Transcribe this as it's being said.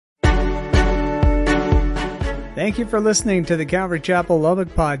Thank you for listening to the Calvary Chapel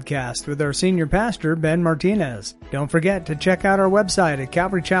Lubbock podcast with our senior pastor, Ben Martinez. Don't forget to check out our website at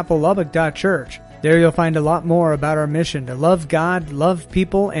calvarychapellubbock.church. There you'll find a lot more about our mission to love God, love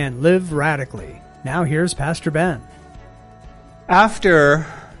people, and live radically. Now here's Pastor Ben. After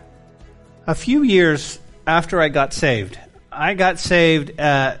a few years after I got saved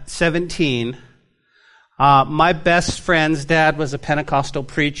at 17. My best friend's dad was a Pentecostal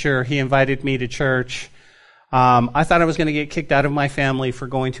preacher. He invited me to church. I thought I was going to get kicked out of my family for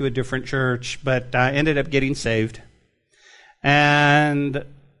going to a different church, but I ended up getting saved. And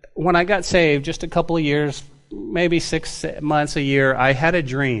when I got saved, just a couple of years, maybe 6 months, a year, I had a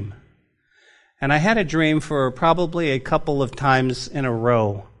dream. And I had a dream for probably a couple of times in a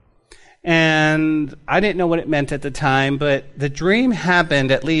row. And I didn't know what it meant at the time, but the dream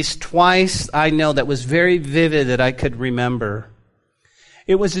happened at least twice, I know, that was very vivid that I could remember.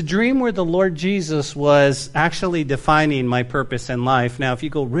 It was a dream where the Lord Jesus was actually defining my purpose in life. Now, if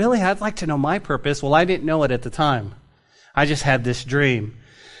you go, really, I'd like to know my purpose. Well, I didn't know it at the time. I just had this dream.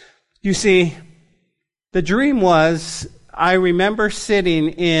 You see, the dream was, I remember sitting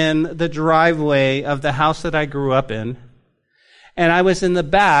in the driveway of the house that I grew up in, and I was in the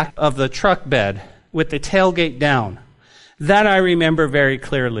back of the truck bed with the tailgate down. That I remember very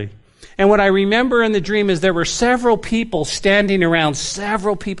clearly. And what I remember in the dream is there were several people standing around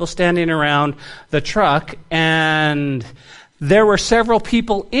the truck, and there were several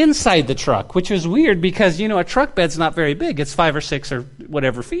people inside the truck, which was weird because, a truck bed's not very big. It's 5 or 6 or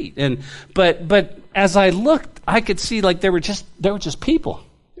whatever feet. But as I looked, I could see like there were just people.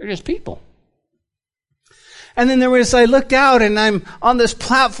 They were just people. And then I looked out and I'm on this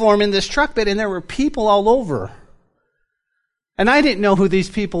platform in this truck bed and there were people all over. And I didn't know who these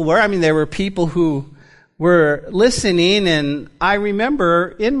people were. I mean, there were people who were listening, and I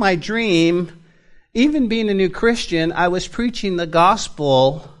remember in my dream, even being a new Christian, I was preaching the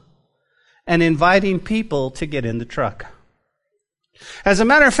gospel and inviting people to get in the truck. As a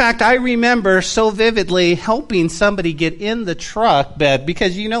matter of fact, I remember so vividly helping somebody get in the truck bed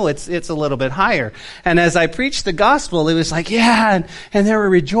because it's a little bit higher. And as I preached the gospel, it was like, yeah, and they were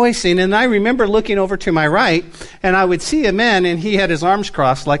rejoicing. And I remember looking over to my right, and I would see a man, and he had his arms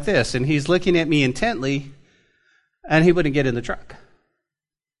crossed like this, and he's looking at me intently, and he wouldn't get in the truck.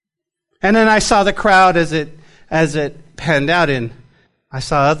 And then I saw the crowd as it panned out, and I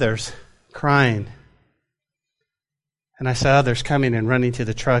saw others crying. And I saw others coming and running to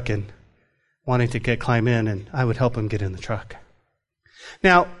the truck and wanting to climb in, and I would help them get in the truck.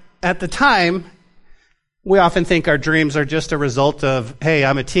 Now, at the time, we often think our dreams are just a result of, hey,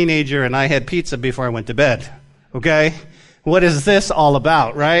 I'm a teenager and I had pizza before I went to bed. Okay? What is this all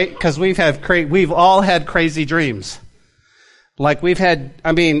about, right? Because we've all had crazy dreams. Like we've had,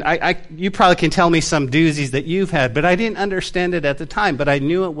 you probably can tell me some doozies that you've had, but I didn't understand it at the time, but I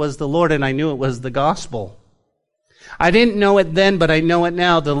knew it was the Lord and I knew it was the gospel. I didn't know it then, but I know it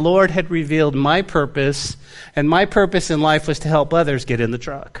now. The Lord had revealed my purpose, and my purpose in life was to help others get in the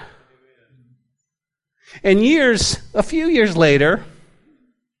truck. And a few years later,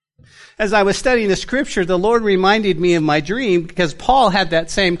 as I was studying the scripture, the Lord reminded me of my dream because Paul had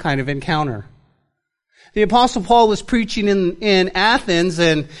that same kind of encounter. The Apostle Paul was preaching in Athens,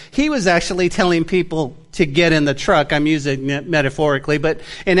 and he was actually telling people to get in the truck. I'm using it metaphorically, but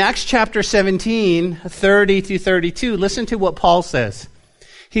in Acts chapter 17, 30 through 32, listen to what Paul says.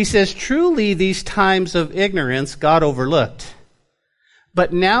 He says, "Truly these times of ignorance God overlooked,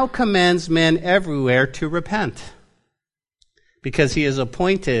 but now commands men everywhere to repent, because he has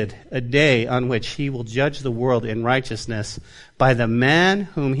appointed a day on which he will judge the world in righteousness by the man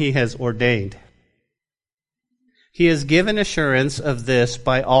whom he has ordained. He has given assurance of this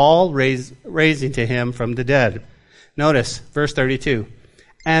by all raising to him from the dead." Notice, verse 32.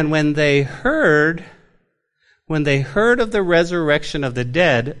 "And when they heard of the resurrection of the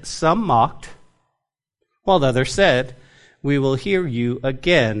dead, some mocked, while others said, 'We will hear you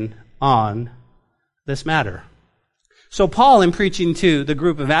again on this matter.'" So Paul, in preaching to the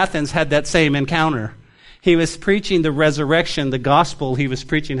group of Athens, had that same encounter. He was preaching the resurrection, the gospel. He was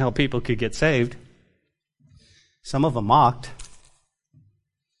preaching how people could get saved. Some of them mocked.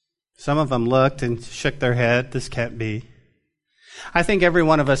 Some of them looked and shook their head. This can't be. I think every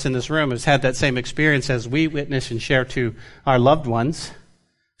one of us in this room has had that same experience as we witness and share to our loved ones.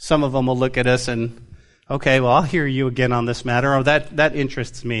 Some of them will look at us and, okay, well, I'll hear you again on this matter, or that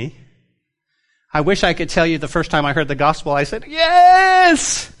interests me. I wish I could tell you the first time I heard the gospel, I said,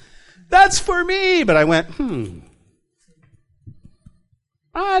 yes, that's for me. But I went,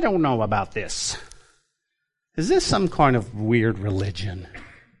 I don't know about this. Is this some kind of weird religion?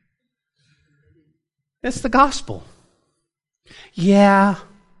 It's the gospel. Yeah.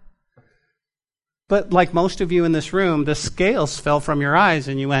 But like most of you in this room, the scales fell from your eyes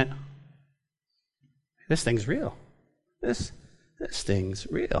and you went, this thing's real. This thing's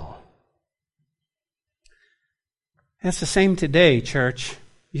real. And it's the same today, church.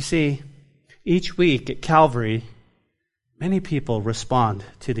 You see, each week at Calvary, many people respond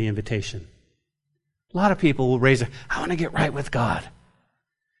to the invitation. A lot of people will raise their, I want to get right with God.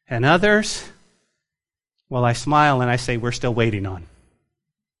 And others, well, I smile and I say, we're still waiting on.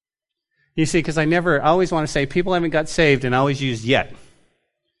 You see, because I always want to say, people haven't got saved, and I always use yet.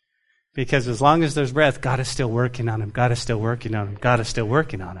 Because as long as there's breath, God is still working on them. God is still working on them. God is still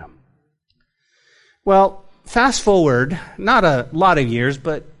working on them. Well, fast forward, not a lot of years,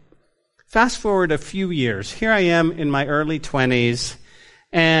 but fast forward a few years. Here I am in my early 20s,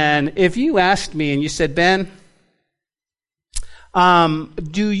 and if you asked me and you said, Ben,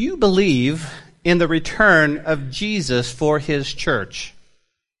 do you believe in the return of Jesus for his church?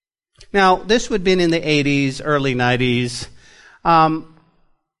 Now, this would have been in the 80s, early 90s.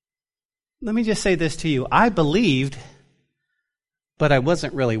 Let me just say this to you. I believed, but I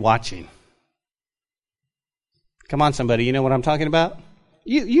wasn't really watching. Come on, somebody, you know what I'm talking about?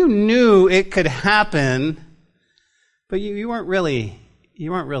 You knew it could happen, but you weren't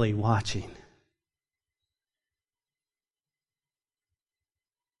really watching.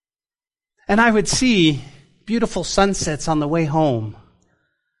 And I would see beautiful sunsets on the way home.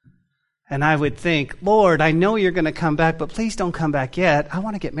 And I would think, Lord, I know you're going to come back, but please don't come back yet. I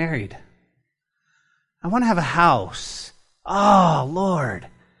want to get married. I want to have a house. Oh, Lord.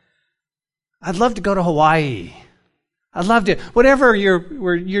 I'd love to go to Hawaii. I'd love to, whatever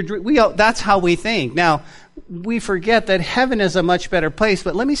that's how we think. Now, we forget that heaven is a much better place,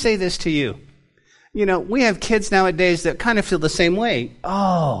 but let me say this to you. You know, we have kids nowadays that kind of feel the same way.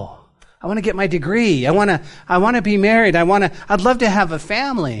 Oh, I want to get my degree. I want to be married. I'd love to have a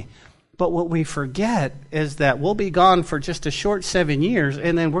family. But what we forget is that we'll be gone for just a short 7 years,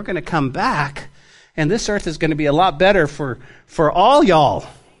 and then we're going to come back, and this earth is going to be a lot better for all y'all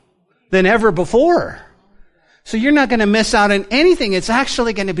than ever before. So you're not going to miss out on anything. It's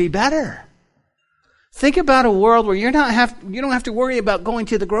actually going to be better. Think about a world where you don't have to worry about going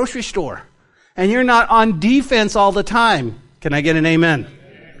to the grocery store, and you're not on defense all the time. Can I get an amen?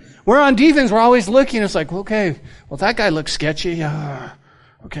 We're on defense. We're always looking. It's like, okay, well, that guy looks sketchy.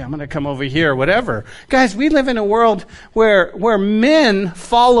 Okay, I'm going to come over here, whatever. Guys, we live in a world where men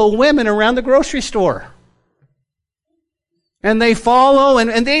follow women around the grocery store. And they follow,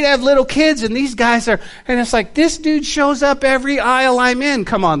 and they have little kids, and these guys and it's like, this dude shows up every aisle I'm in.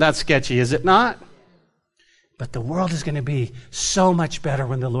 Come on, that's sketchy, is it not? But the world is going to be so much better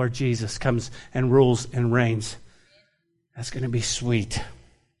when the Lord Jesus comes and rules and reigns. That's going to be sweet.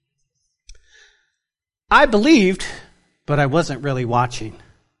 I believed, but I wasn't really watching.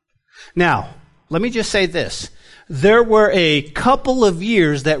 Now, let me just say this. There were a couple of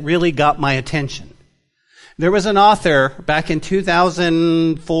years that really got my attention. There was an author back in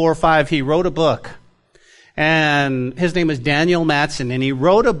 2004 or 5. He wrote a book. And his name is Daniel Mattson. And he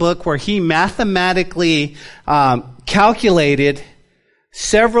wrote a book where he mathematically calculated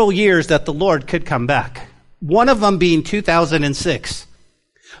several years that the Lord could come back. One of them being 2006.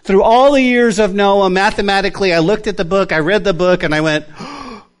 Through all the years of Noah, mathematically, I looked at the book, I read the book, and I went,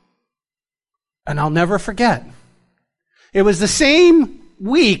 and I'll never forget. It was the same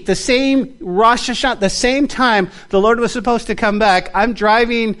week, the same Rosh Hashanah, the same time the Lord was supposed to come back. I'm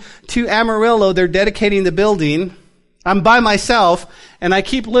driving to Amarillo. They're dedicating the building. I'm by myself, and I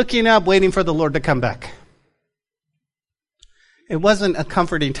keep looking up, waiting for the Lord to come back. It wasn't a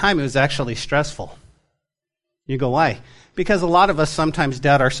comforting time. It was actually stressful. You go, why? Because a lot of us sometimes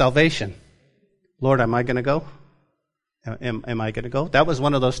doubt our salvation. Lord, am I going to go? Am I going to go? That was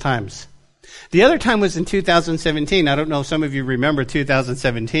one of those times. The other time was in 2017. I don't know if some of you remember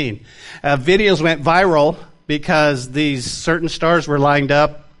 2017. Videos went viral because these certain stars were lined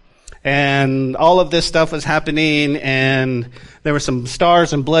up and all of this stuff was happening, and there were some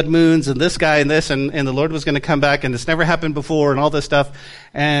stars and blood moons and this guy and this, and the Lord was going to come back, and this never happened before and all this stuff.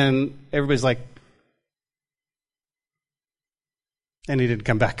 And everybody's like, and he didn't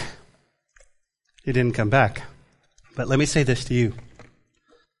come back. He didn't come back. But let me say this to you.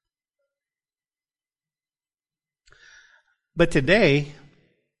 But today,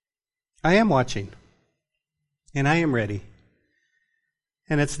 I am watching, and I am ready.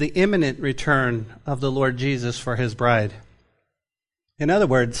 And it's the imminent return of the Lord Jesus for his bride. In other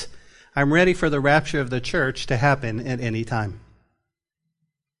words, I'm ready for the rapture of the church to happen at any time.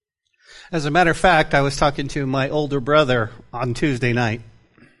 As a matter of fact, I was talking to my older brother on Tuesday night.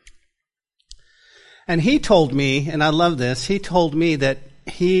 And he told me, and I love this, he told me that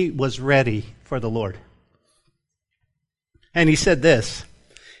he was ready for the Lord. And he said this.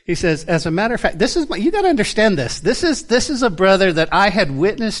 He says, as a matter of fact, you got to understand this. This is a brother that I had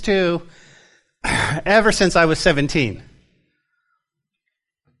witnessed to ever since I was 17.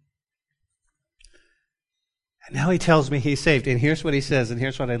 And now he tells me he's saved. And here's what he says, and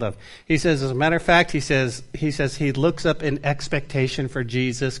here's what I love. He says, as a matter of fact, he says he looks up in expectation for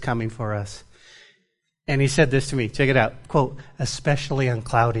Jesus coming for us. And he said this to me. Check it out. Quote, especially on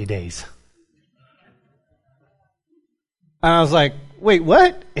cloudy days. And I was like, wait,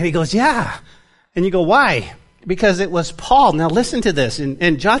 what? And he goes, yeah. And you go, why? Because it was Paul. Now listen to this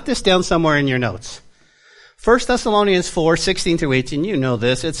and jot this down somewhere in your notes. 1 Thessalonians 4, 16 through 18, you know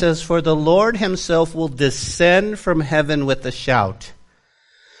this. It says, for the Lord himself will descend from heaven with a shout,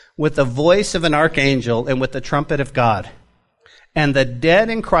 with the voice of an archangel, and with the trumpet of God. And the dead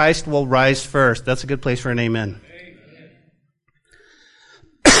in Christ will rise first. That's a good place for an amen.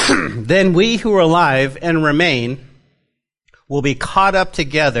 Then we who are alive and remain will be caught up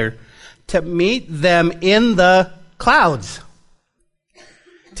together to meet them in the clouds.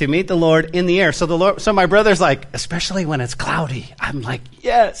 To meet the Lord in the air. So my brother's like, especially when it's cloudy. I'm like,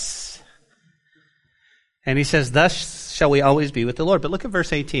 yes. And he says, thus shall we always be with the Lord. But look at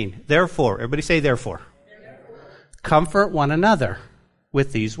verse 18. Therefore, everybody say therefore. Comfort one another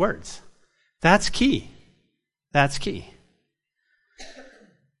with these words. That's key. That's key.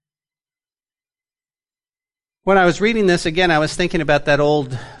 When I was reading this again, I was thinking about that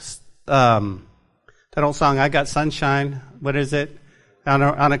old song, I Got Sunshine. What is it? On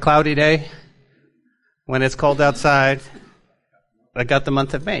a cloudy day, when it's cold outside, I got the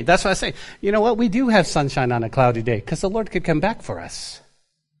month of May. That's what I say. You know what? We do have sunshine on a cloudy day because the Lord could come back for us.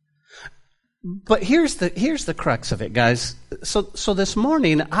 But here's the crux of it, guys. So this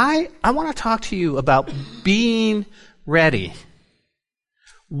morning, I want to talk to you about being ready.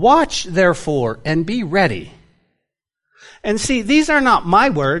 Watch, therefore, and be ready. And see, these are not my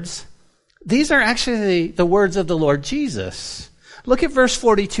words. These are actually the words of the Lord Jesus. Look at verse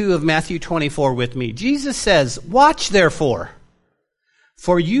 42 of Matthew 24 with me. Jesus says, watch, therefore,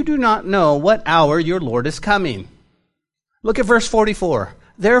 for you do not know what hour your Lord is coming. Look at verse 44.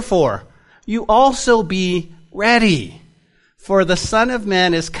 Therefore, you also be ready, for the Son of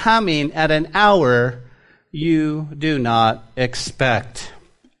Man is coming at an hour you do not expect.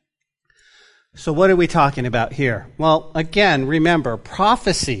 So what are we talking about here? Well, again, remember,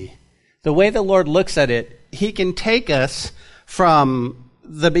 prophecy, the way the Lord looks at it, he can take us from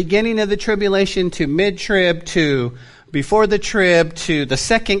the beginning of the tribulation to mid-trib to before the trib to the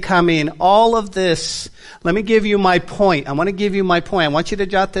second coming, all of this. Let me give you my point. I want to give you my point. I want you to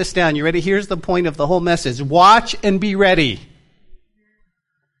jot this down. You ready? Here's the point of the whole message. Watch and be ready.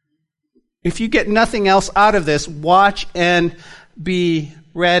 If you get nothing else out of this, watch and be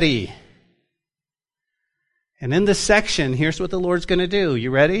ready. And in this section, here's what the Lord's going to do.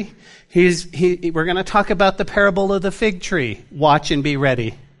 You ready? We're going to talk about the parable of the fig tree. Watch and be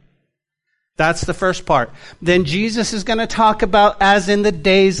ready. That's the first part. Then Jesus is going to talk about as in the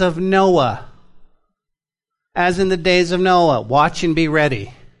days of Noah. As in the days of Noah. Watch and be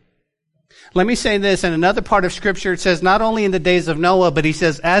ready. Let me say this. In another part of Scripture, it says not only in the days of Noah, but he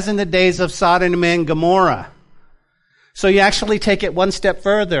says as in the days of Sodom and Gomorrah. So you actually take it one step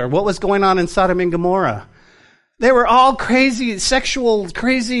further. What was going on in Sodom and Gomorrah? They were all crazy, sexual,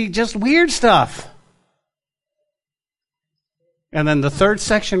 crazy, just weird stuff. And then the third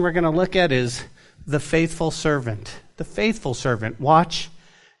section we're going to look at is the faithful servant. The faithful servant. Watch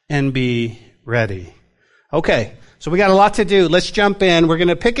and be ready. Okay, so we got a lot to do. Let's jump in. We're going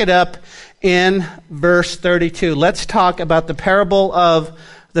to pick it up in verse 32. Let's talk about the parable of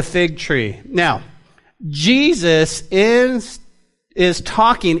the fig tree. Now, Jesus is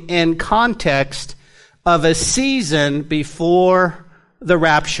talking in context of a season before the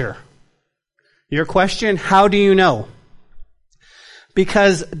rapture. Your question, how do you know?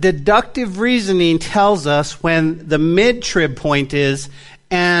 Because deductive reasoning tells us when the mid-trib point is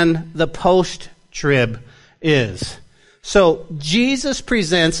and the post-trib is. So Jesus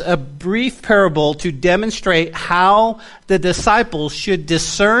presents a brief parable to demonstrate how the disciples should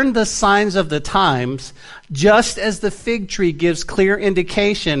discern the signs of the times, just as the fig tree gives clear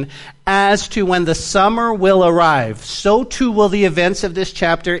indication as to when the summer will arrive. So too will the events of this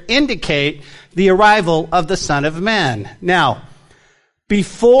chapter indicate the arrival of the Son of Man. Now,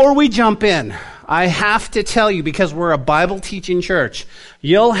 before we jump in, I have to tell you, because we're a Bible teaching church,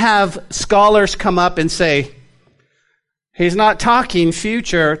 you'll have scholars come up and say, he's not talking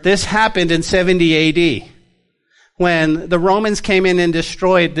future. This happened in 70 AD. When the Romans came in and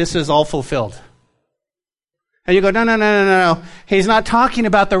destroyed, this is all fulfilled. And you go, no. He's not talking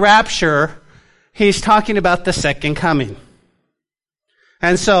about the rapture. He's talking about the second coming.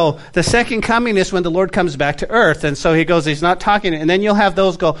 And so the second coming is when the Lord comes back to earth. And so he goes, he's not talking. And then you'll have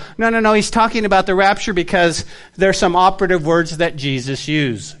those go, no, he's talking about the rapture because there's some operative words that Jesus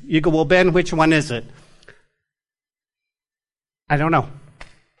used. You go, well, Ben, which one is it? I don't know.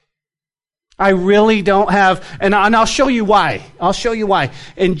 I really don't have, and I'll show you why.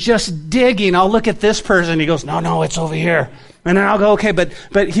 And just digging, I'll look at this person. He goes, no, it's over here. And then I'll go, okay, but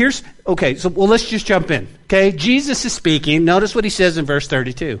here's, okay, so let's just jump in. Okay, Jesus is speaking. Notice what he says in verse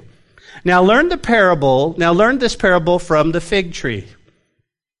 32. Now learn this parable from the fig tree.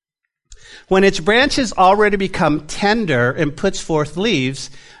 When its branches already become tender and puts forth leaves,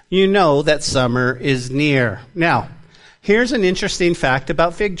 you know that summer is near. Now, here's an interesting fact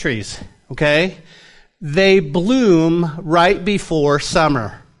about fig trees. Okay? They bloom right before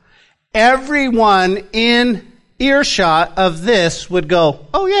summer. Everyone in earshot of this would go,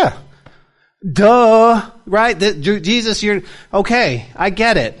 oh yeah, duh, right? Jesus, you're, okay, I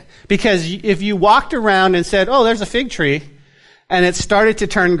get it. Because if you walked around and said, oh, there's a fig tree, and it started to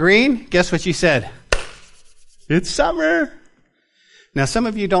turn green, guess what you said? It's summer. Now some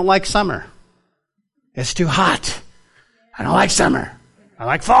of you don't like summer. It's too hot. I don't like summer. I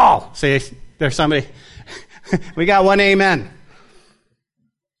like fall. See, there's somebody. We got one amen.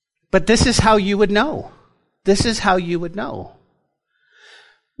 But this is how you would know. This is how you would know.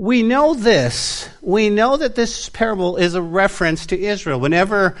 We know this. We know that this parable is a reference to Israel.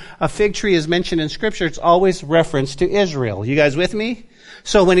 Whenever a fig tree is mentioned in Scripture, it's always reference to Israel. You guys with me?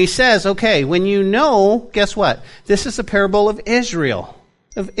 So when he says, okay, when you know, guess what? This is a parable of Israel.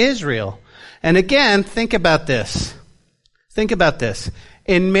 Of Israel. And again, think about this. Think about this.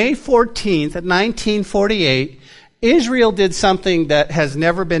 In May 14th, 1948, Israel did something that has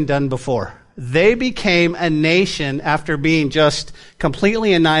never been done before. They became a nation after being just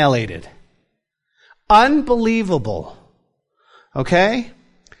completely annihilated. Unbelievable. Okay?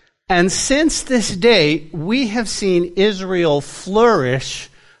 And since this day, we have seen Israel flourish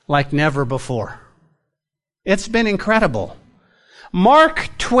like never before. It's been incredible. Mark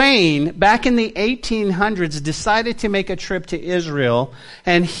Twain, back in the 1800s, decided to make a trip to Israel,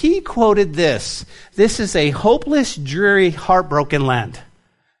 and he quoted this. This is a hopeless, dreary, heartbroken land.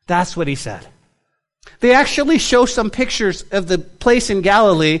 That's what he said. They actually show some pictures of the place in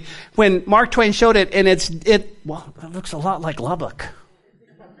Galilee when Mark Twain showed it, and it looks a lot like Lubbock.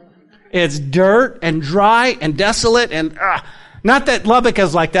 It's dirt and dry and desolate, and not that Lubbock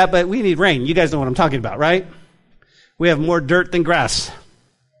is like that, but we need rain. You guys know what I'm talking about, right? We have more dirt than grass.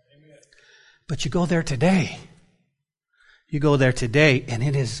 But you go there today. You go there today, and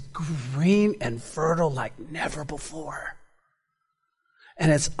it is green and fertile like never before.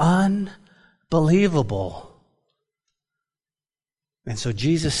 And it's unbelievable. And so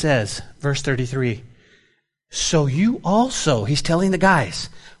Jesus says, verse 33, so you also, he's telling the guys,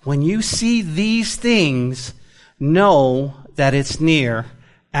 when you see these things, know that it's near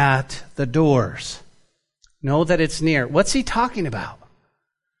at the doors. Know that it's near. What's he talking about?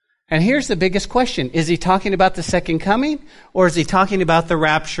 And here's the biggest question. Is he talking about the second coming, or is he talking about the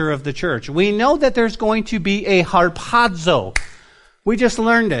rapture of the church? We know that there's going to be a harpazo. We just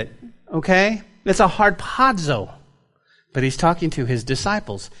learned it, okay? It's a harpazo. But he's talking to his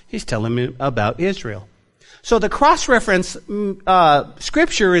disciples. He's telling them about Israel. So the cross-reference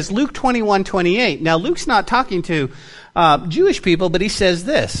scripture is Luke 21:28. Now, Luke's not talking to Jewish people, but he says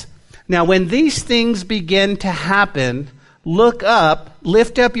this. Now, when these things begin to happen, look up,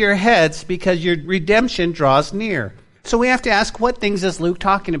 lift up your heads, because your redemption draws near. So we have to ask, what things is Luke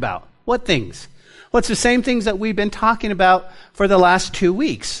talking about? What things? Well, it's the same things that we've been talking about for the last 2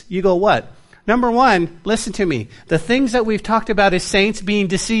 weeks. You go, what? Number one, listen to me. The things that we've talked about is saints being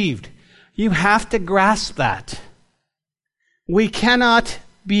deceived. You have to grasp that. We cannot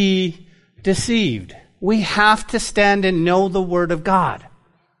be deceived. We have to stand and know the Word of God.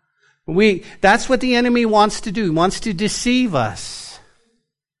 That's what the enemy wants to do. He wants to deceive us.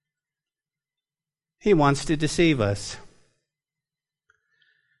 He wants to deceive us.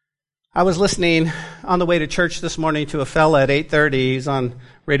 I was listening on the way to church this morning to a fella at 8:30. He's on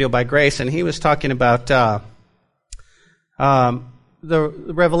Radio by Grace, and he was talking about the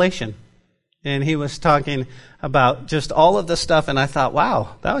Revelation. And he was talking about just all of the stuff, and I thought,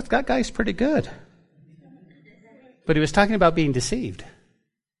 wow, that guy's pretty good. But he was talking about being deceived.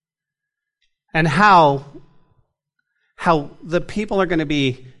 And how the people are going to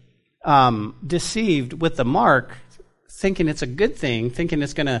be deceived with the mark, thinking it's a good thing, thinking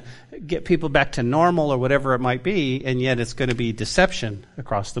it's going to get people back to normal or whatever it might be, and yet it's going to be deception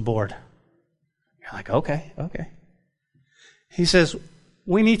across the board. You're like, okay. He says,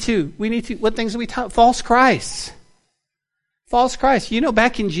 we need to, what things do we talk? False Christs. False Christ. You know,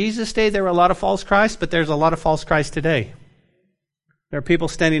 back in Jesus' day, there were a lot of false Christs, but there's a lot of false Christs today. There are people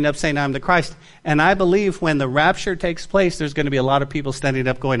standing up saying, I'm the Christ. And I believe when the rapture takes place, there's going to be a lot of people standing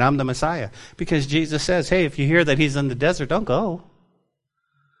up going, I'm the Messiah. Because Jesus says, hey, if you hear that he's in the desert, don't go.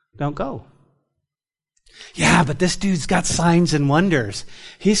 Don't go. Yeah, but this dude's got signs and wonders.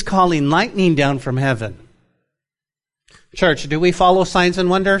 He's calling lightning down from heaven. Church, do we follow signs and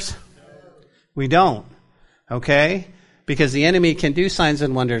wonders? We don't. Okay? Because the enemy can do signs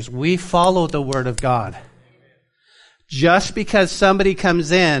and wonders. We follow the Word of God. Just because somebody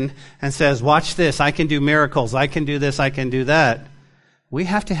comes in and says, watch this, I can do miracles, I can do this, I can do that, we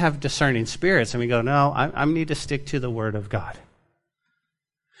have to have discerning spirits. And we go, no, I need to stick to the Word of God.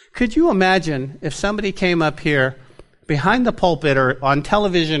 Could you imagine if somebody came up here behind the pulpit or on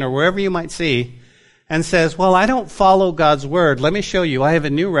television or wherever you might see and says, well, I don't follow God's Word. Let me show you. I have a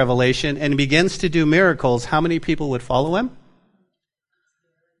new revelation, and begins to do miracles. How many people would follow him?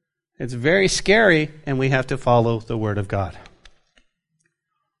 It's very scary, and we have to follow the Word of God.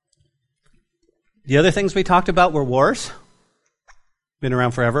 The other things we talked about were wars. Been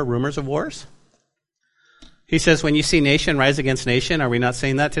around forever, rumors of wars. He says, when you see nation rise against nation, are we not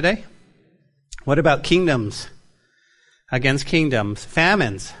saying that today? What about kingdoms against kingdoms?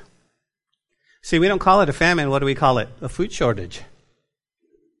 Famines. See, we don't call it a famine. What do we call it? A food shortage.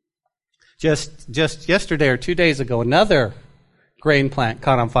 Just yesterday or 2 days ago, another grain plant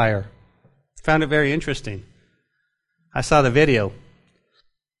caught on fire. Found it very interesting. I saw the video.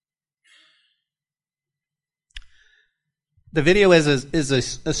 The video is a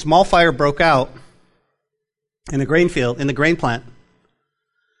small fire broke out in the grain field, in the grain plant.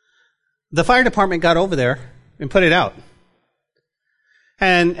 The fire department got over there and put it out.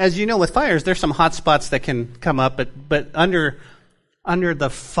 And as you know, with fires, there's some hot spots that can come up, but under the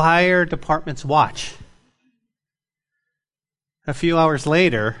fire department's watch, a few hours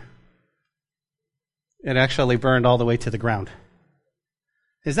later, it actually burned all the way to the ground.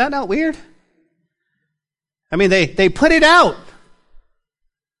 Is that not weird? I mean, they put it out.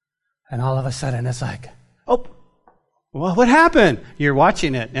 And all of a sudden it's like, oh, well, what happened? You're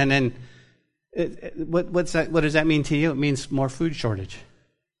watching it. And then what does that mean to you? It means more food shortage.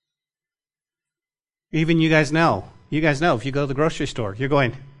 Even you guys know. You guys know if you go to the grocery store, you're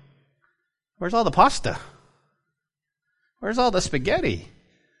going, where's all the pasta? Where's all the spaghetti?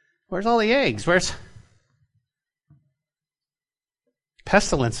 Where's all the eggs? Where's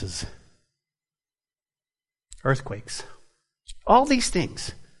pestilences? Earthquakes. All these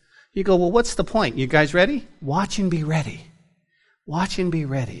things. You go, well, what's the point? You guys ready? Watch and be ready. Watch and be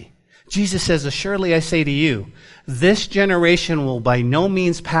ready. Jesus says, assuredly I say to you, this generation will by no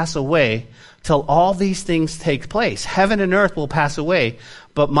means pass away till all these things take place. Heaven and earth will pass away,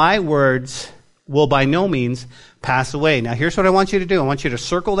 but my words will by no means pass away. Now, here's what I want you to do. I want you to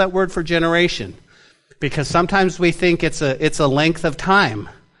circle that word for generation, because sometimes we think it's a length of time.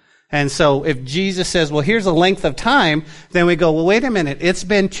 And so if Jesus says, well, here's a length of time, then we go, well, wait a minute. It's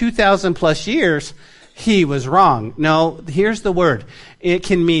been 2,000 plus years. He was wrong. No, here's the word. It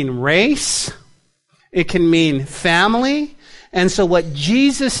can mean race. It can mean family. And so what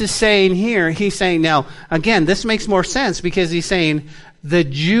Jesus is saying here, he's saying, now, again, this makes more sense because he's saying the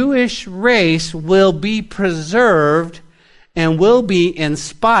Jewish race will be preserved and will be in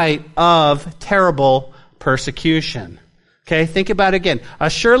spite of terrible persecution. Okay, think about it again.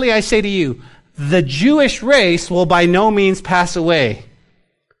 Surely I say to you, the Jewish race will by no means pass away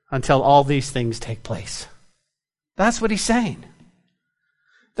until all these things take place. That's what he's saying.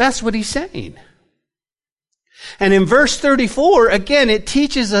 That's what he's saying. And in verse 34, again, it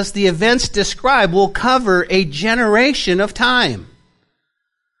teaches us the events described will cover a generation of time.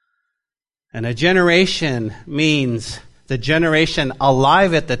 And a generation means the generation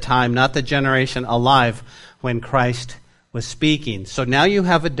alive at the time, not the generation alive when Christ was speaking. So now you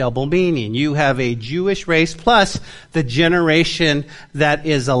have a double meaning. You have a Jewish race plus the generation that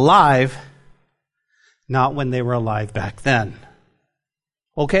is alive, not when they were alive back then.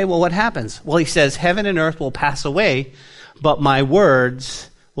 Okay, well, what happens? Well, he says, heaven and earth will pass away, but my words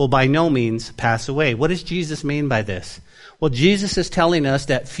will by no means pass away. What does Jesus mean by this? Well, Jesus is telling us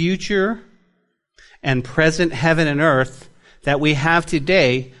that future and present heaven and earth that we have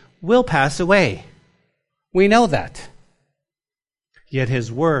today will pass away. We know that. Yet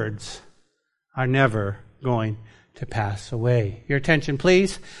his words are never going to pass away. Your attention,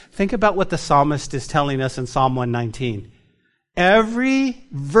 please. Think about what the psalmist is telling us in Psalm 119. Every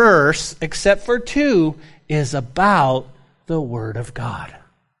verse, except for 2, is about the Word of God.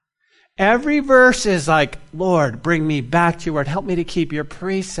 Every verse is like, Lord, bring me back to your word. Help me to keep your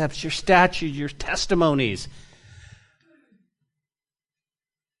precepts, your statutes, your testimonies.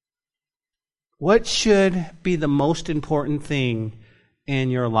 What should be the most important thing in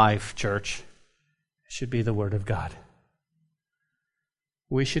your life, church? It should be the Word of God.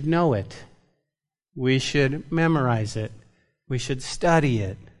 We should know it. We should memorize it. We should study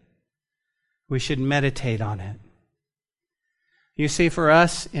it. We should meditate on it. You see, for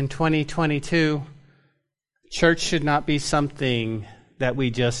us in 2022, church should not be something that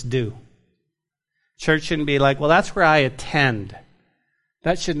we just do. Church shouldn't be like, well, that's where I attend.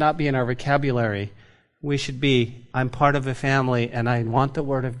 That should not be in our vocabulary. We should be, I'm part of a family and I want the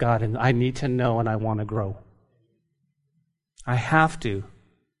Word of God and I need to know and I want to grow. I have to.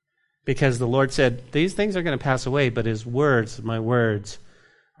 Because the Lord said, these things are going to pass away, but His words, my words,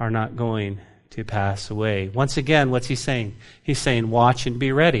 are not going to pass away. Once again, what's He saying? He's saying, watch and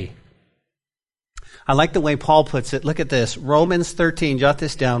be ready. I like the way Paul puts it. Look at this. Romans 13, jot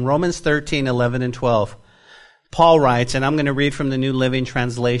this down. Romans 13, 11 and 12. Paul writes, and I'm going to read from the New Living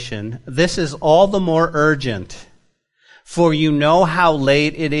Translation, this is all the more urgent, for you know how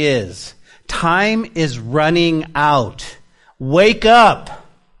late it is. Time is running out. Wake up,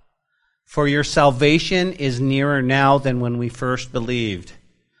 for your salvation is nearer now than when we first believed.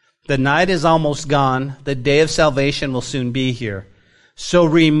 The night is almost gone. The day of salvation will soon be here. So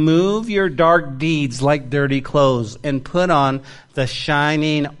remove your dark deeds like dirty clothes and put on the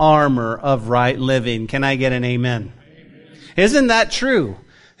shining armor of right living. Can I get an amen? Amen? Isn't that true?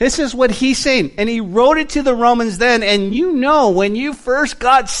 This is what he's saying. And he wrote it to the Romans then. And you know when you first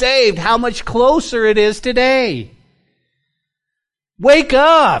got saved how much closer it is today. Wake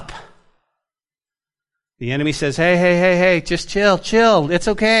up. The enemy says, hey, just chill. It's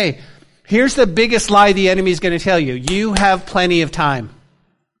okay. Here's the biggest lie the enemy is going to tell you. You have plenty of time.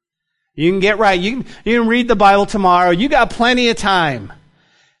 You can get right. You can read the Bible tomorrow. You got plenty of time.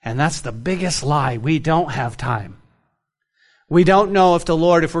 And that's the biggest lie. We don't have time. We don't know if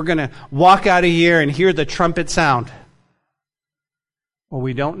we're going to walk out of here and hear the trumpet sound. Or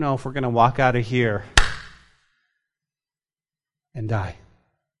we don't know if we're going to walk out of here and die.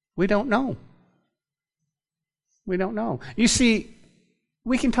 We don't know. We don't know. You see,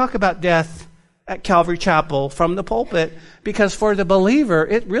 we can talk about death at Calvary Chapel from the pulpit because for the believer,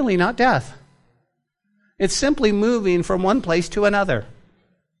 it's really not death. It's simply moving from one place to another.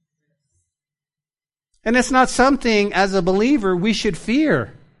 And it's not something as a believer we should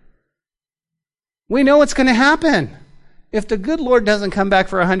fear. We know it's going to happen. If the good Lord doesn't come back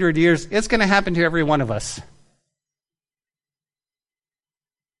for 100 years, it's going to happen to every one of us.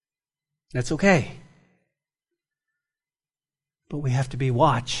 That's okay. But we have to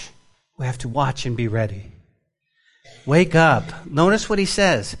We have to watch and be ready. Wake up. Notice what he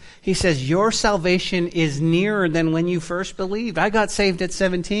says. He says, your salvation is nearer than when you first believed. I got saved at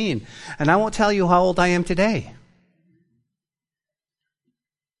 17, and I won't tell you how old I am today.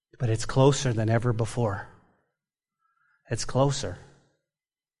 But it's closer than ever before. It's closer.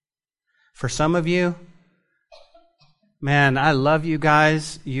 For some of you, man, I love you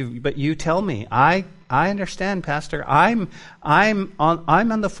guys, but you tell me, I understand, Pastor. I'm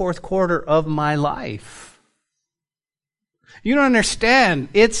on the fourth quarter of my life. You don't understand.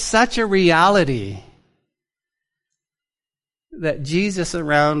 It's such a reality that Jesus is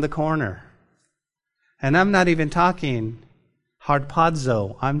around the corner. And I'm not even talking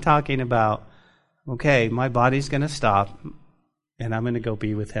harpazo. I'm talking about, okay, my body's going to stop and I'm going to go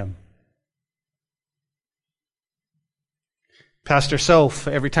be with Him. Pastor Soph,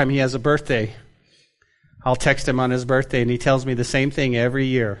 every time he has a birthday, I'll text him on his birthday and he tells me the same thing every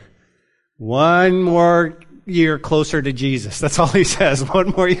year. One more year closer to Jesus. That's all he says. One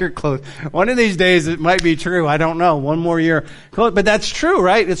more year close. One of these days it might be true. I don't know. One more year close. But that's true,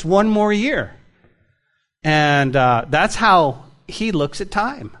 right? It's one more year. And that's how he looks at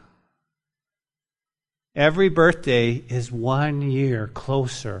time. Every birthday is 1 year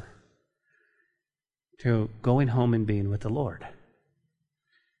closer to going home and being with the Lord.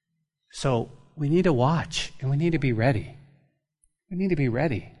 So we need to watch and we need to be ready. We need to be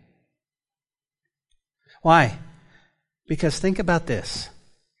ready. Why? Because think about this.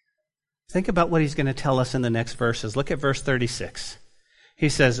 Think about what he's going to tell us in the next verses. Look at verse 36. He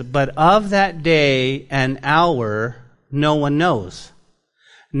says, but of that day and hour no one knows,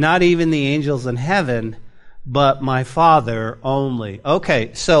 not even the angels in heaven, but my Father only.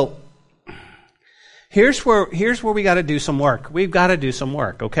 Okay, so here's where we got to do some work. We've got to do some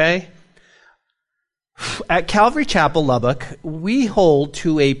work, okay? At Calvary Chapel, Lubbock, we hold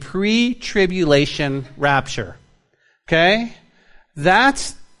to a pre-tribulation rapture. Okay?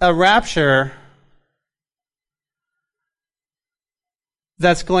 That's a rapture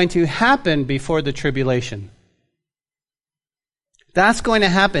that's going to happen before the tribulation. That's going to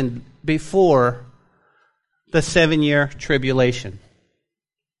happen before the 7-year tribulation.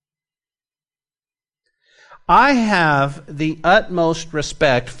 I have the utmost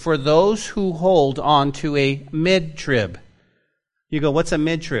respect for those who hold on to a mid-trib. You go, what's a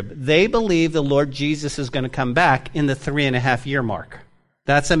mid-trib? They believe the Lord Jesus is going to come back in the 3.5-year mark.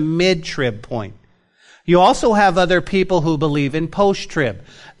 That's a mid-trib point. You also have other people who believe in post-trib.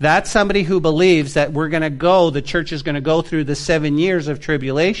 That's somebody who believes that the church is going to go through the 7 years of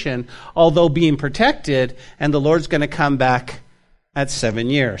tribulation, although being protected, and the Lord's going to come back at 7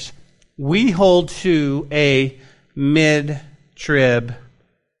 years. We hold to a mid-trib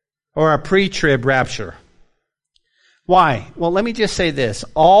or a pre-trib rapture. Why? Well, let me just say this.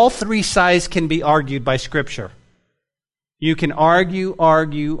 All three sides can be argued by Scripture. You can argue.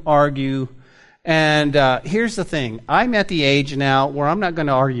 And here's the thing. I'm at the age now where I'm not going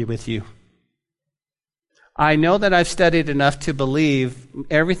to argue with you. I know that I've studied enough to believe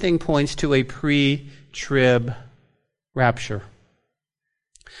everything points to a pre-trib rapture.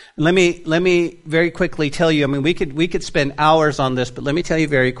 Let me very quickly tell you, we could spend hours on this, but let me tell you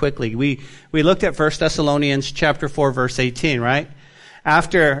very quickly. We looked at 1 Thessalonians chapter 4, verse 18, right?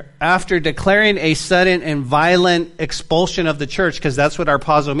 After declaring a sudden and violent expulsion of the church, because that's what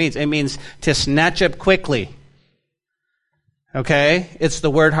harpazo means. It means to snatch up quickly. Okay? It's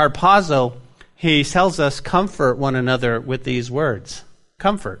the word harpazo. He tells us comfort one another with these words.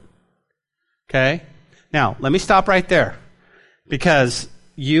 Comfort. Okay? Now, let me stop right there. Because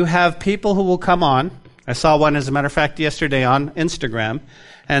you have people who will come on. I saw one, as a matter of fact, yesterday on Instagram,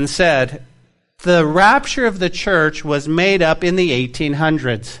 and said, the rapture of the church was made up in the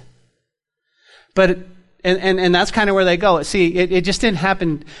 1800s. But and that's kind of where they go. See, it just didn't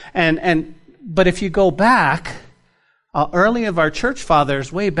happen. But if you go back, early of our church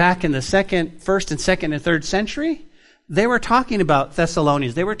fathers, way back in the first and second and third century, they were talking about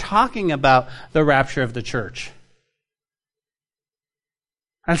Thessalonians. They were talking about the rapture of the church.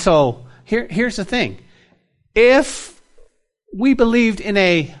 And so here's the thing: if we believed in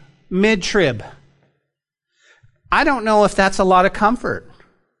a mid-trib, I don't know if that's a lot of comfort.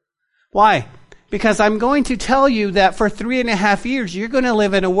 Why? Because I'm going to tell you that for 3.5 years, you're going to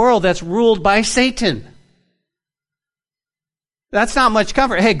live in a world that's ruled by Satan. That's not much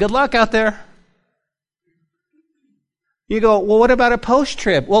comfort. Hey, good luck out there. You go, well, what about a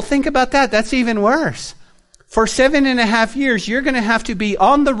post-trib? Well, think about that. That's even worse. For 7.5 years, you're going to have to be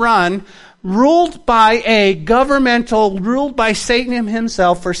on the run, ruled by ruled by Satan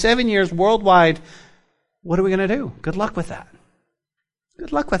himself for 7 years worldwide. What are we going to do? Good luck with that.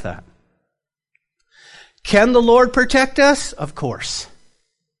 Good luck with that. Can the Lord protect us? Of course.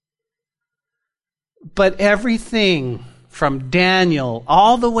 But everything from Daniel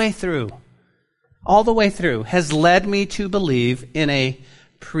all the way through, has led me to believe in a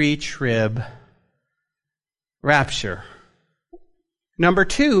pre-trib rapture. Number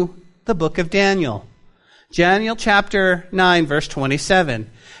 2, the book of Daniel. Daniel chapter 9, verse 27.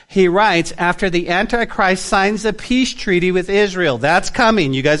 He writes, after the Antichrist signs a peace treaty with Israel. That's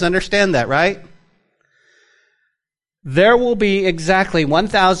coming. You guys understand that, right? There will be exactly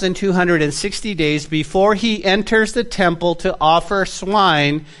 1,260 days before he enters the temple to offer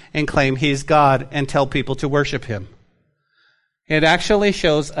swine and claim he's God and tell people to worship him. It actually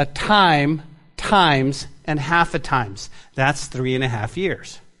shows a time, times, and half a times. That's 3.5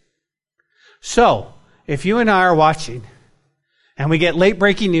 years. So, if you and I are watching, and we get late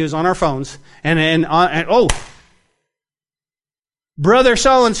breaking news on our phones, and brother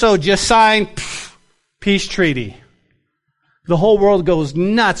so-and-so just signed peace treaty. The whole world goes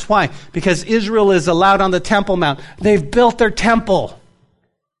nuts. Why? Because Israel is allowed on the Temple Mount. They've built their temple.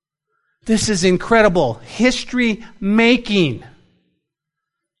 This is incredible. History making.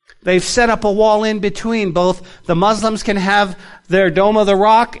 They've set up a wall in between. Both the Muslims can have their Dome of the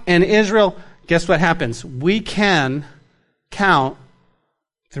Rock, and Israel. Guess what happens? We can count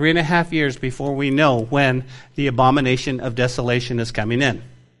 3.5 years before we know when the abomination of desolation is coming in.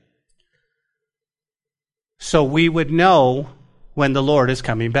 So we would know when the Lord is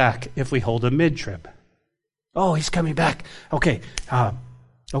coming back if we hold a mid-trib. Oh, he's coming back. Okay.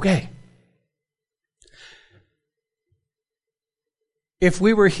 Okay. If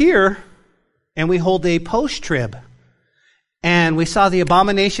we were here and we hold a post-trib and we saw the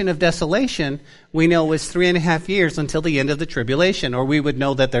abomination of desolation, we know it was 3.5 years until the end of the tribulation, or we would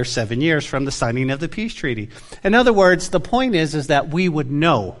know that there's 7 years from the signing of the peace treaty. In other words, the point is that we would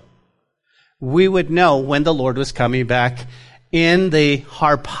know. We would know when the Lord was coming back, in the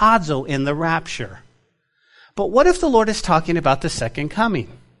harpazo, in the rapture. But what if the Lord is talking about the second coming?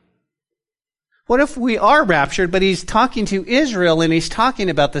 What if we are raptured, but he's talking to Israel and he's talking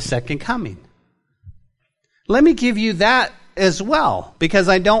about the second coming? Let me give you that as well, because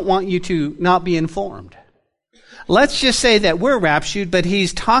I don't want you to not be informed. Let's just say that we're raptured, but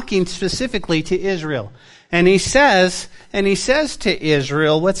he's talking specifically to Israel. And he says to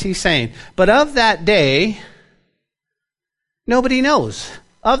Israel, what's he saying? But of that day, nobody knows.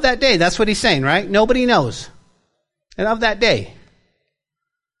 Of that day, that's what he's saying, right? Nobody knows. And of that day.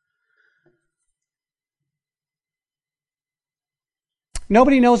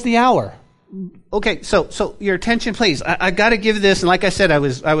 Nobody knows the hour. Okay, so your attention, please. I got to give this, and like I said, I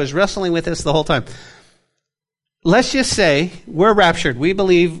was wrestling with this the whole time. Let's just say we're raptured. We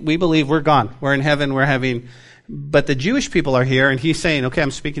believe we're gone. We're in heaven. We're having, but the Jewish people are here, and he's saying, okay,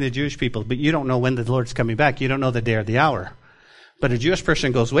 I'm speaking to Jewish people, but you don't know when the Lord's coming back. You don't know the day or the hour. But a Jewish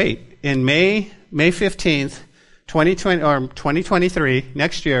person goes, wait, in May 15th, 2020 or 2023,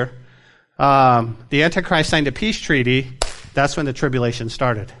 next year, the Antichrist signed a peace treaty. That's when the tribulation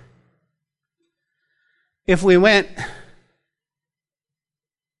started. If we went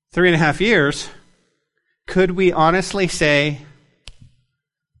 3.5 years, could we honestly say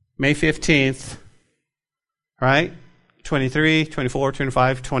May 15th, right? 23, 24,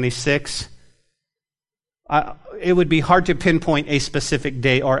 25, 26. It would be hard to pinpoint a specific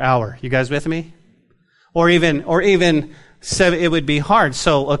day or hour. You guys with me? Or even 7, it would be hard.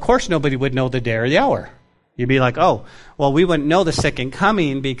 So, of course, nobody would know the day or the hour. You'd be like, oh, well, we wouldn't know the second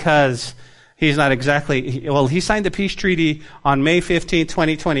coming because he's not exactly, well, he signed the peace treaty on May 15,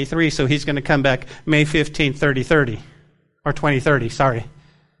 2023, so he's going to come back May 15, 3030, or 2030, sorry,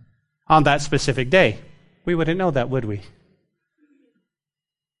 on that specific day. We wouldn't know that, would we?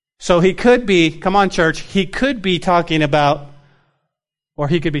 So he could be, come on, church, he could be talking about, or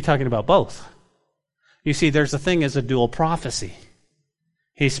he could be talking about both. You see, there's a thing as a dual prophecy.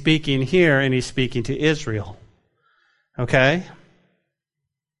 He's speaking here and he's speaking to Israel. Okay?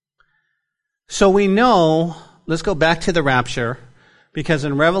 So we know, let's go back to the rapture, because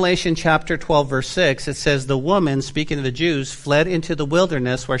in Revelation chapter 12, verse 6, it says, the woman, speaking of the Jews, fled into the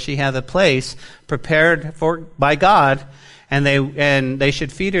wilderness where she had a place prepared by God, and they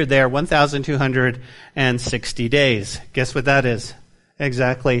should feed her there 1,260 days. Guess what that is?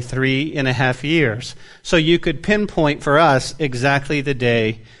 Exactly 3.5 years. So you could pinpoint for us exactly the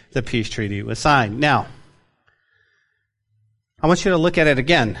day the peace treaty was signed. Now, I want you to look at it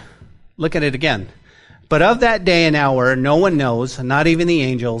again. Look at it again. But of that day and hour, no one knows, not even the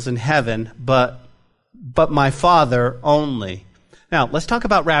angels in heaven, but my Father only. Now, let's talk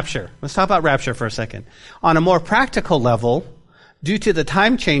about rapture. Let's talk about rapture for a second. On a more practical level, due to the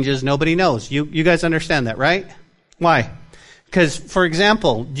time changes, nobody knows. You guys understand that, right? Why? Because, for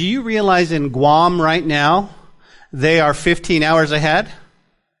example, do you realize in Guam right now, they are 15 hours ahead?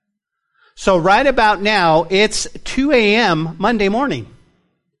 So right about now, it's 2 a.m. Monday morning.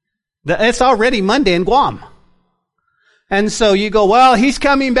 It's already Monday in Guam. And so you go, well, he's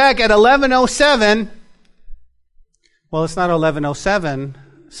coming back at 11:07. Well, it's not 11:07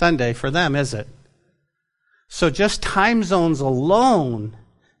 Sunday for them, is it? So just time zones alone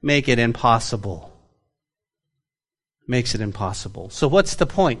make it impossible. Makes it impossible. So what's the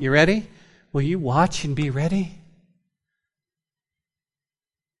point? You ready? Will you watch and be ready?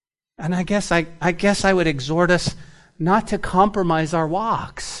 And I guess I would exhort us not to compromise our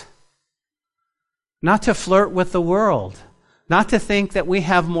walks. Not to flirt with the world. Not to think that we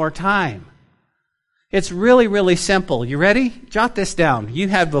have more time. It's really, really simple. You ready? Jot this down. You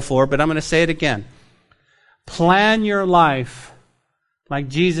had before, but I'm going to say it again. Plan your life like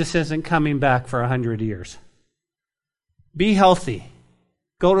Jesus isn't coming back for 100 years. Be healthy.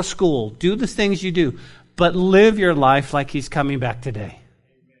 Go to school. Do the things you do. But live your life like he's coming back today.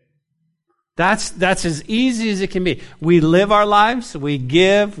 That's as easy as it can be. We live our lives, we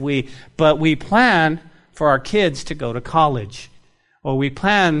give, but we plan for our kids to go to college. Or we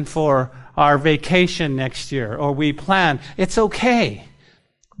plan for our vacation next year. Or we plan. It's okay.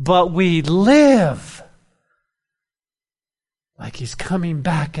 But we live like he's coming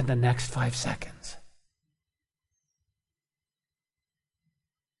back in the next 5 seconds.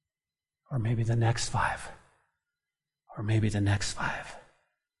 Or maybe the next 5. Or maybe the next 5.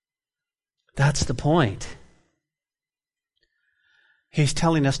 That's the point. He's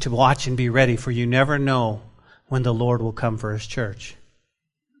telling us to watch and be ready, for you never know when the Lord will come for his church.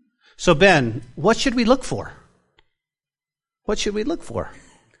 So Ben, what should we look for? What should we look for?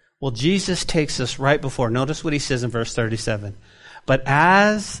 Well, Jesus takes us right before. Notice what he says in verse 37. But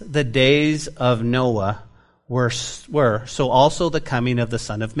as the days of Noah were, so also the coming of the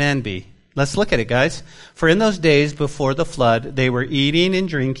Son of Man be. Let's look at it, guys. For in those days before the flood, they were eating and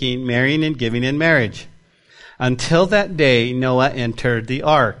drinking, marrying and giving in marriage. Until that day, Noah entered the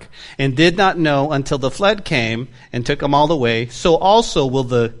ark, and did not know until the flood came and took them all away. So also will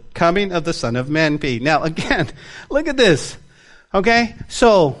the coming of the Son of Man be. Now, again, look at this. Okay?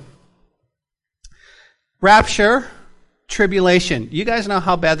 So, rapture, tribulation. You guys know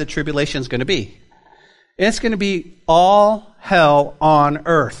how bad the tribulation is going to be. It's going to be all hell on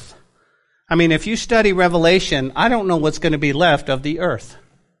earth. I mean, if you study Revelation, I don't know what's going to be left of the earth.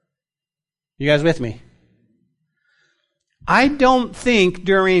 You guys with me? I don't think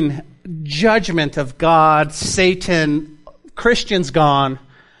during judgment of God, Satan, Christians gone,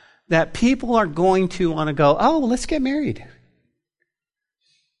 that people are going to want to go, oh, well, let's get married.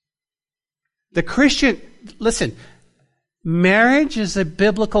 The Christian, listen, marriage is a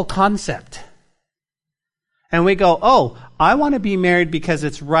biblical concept. And we go, oh, I want to be married because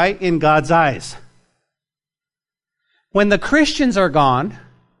it's right in God's eyes. When the Christians are gone,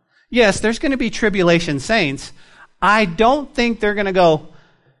 yes, there's going to be tribulation saints. I don't think they're going to go,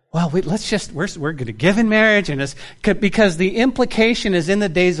 well, we're going to give in marriage. And it's, because the implication is in the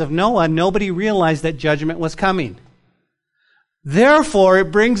days of Noah, nobody realized that judgment was coming. Therefore,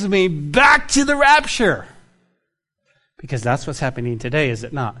 it brings me back to the rapture. Because that's what's happening today, is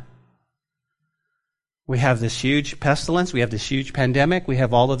it not? We have this huge pestilence. We have this huge pandemic. We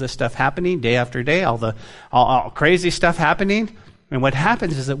have all of this stuff happening day after day, all crazy stuff happening. And what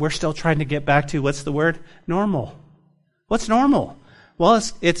happens is that we're still trying to get back to, what's the word? Normal. What's normal? Well,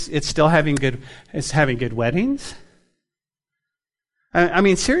 it's still having good weddings. I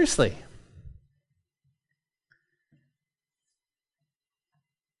mean, seriously.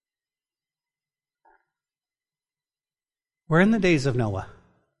 We're in the days of Noah.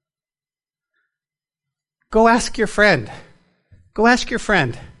 Go ask your friend. Go ask your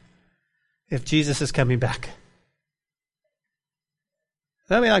friend if Jesus is coming back.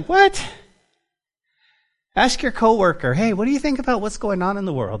 They'll be like, what? Ask your coworker, hey, what do you think about what's going on in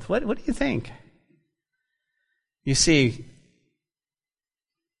the world? What do you think? You see,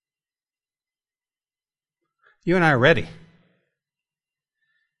 you and I are ready.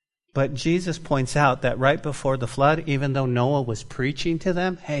 But Jesus points out that right before the flood, even though Noah was preaching to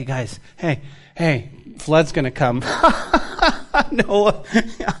them, hey guys, hey, flood's going to come. Noah,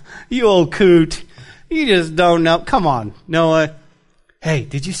 you old coot. You just don't know. Come on, Noah. Hey,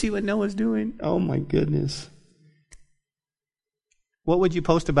 did you see what Noah's doing? Oh my goodness. What would you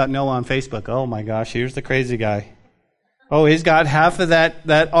post about Noah on Facebook? Oh my gosh, here's the crazy guy. Oh, he's got half of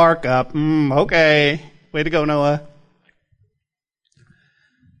that ark up. Okay. Way to go, Noah.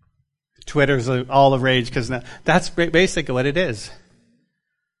 Twitter's all the rage because that's basically what it is.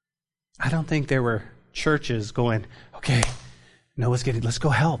 I don't think there were churches going, okay, Noah's getting, let's go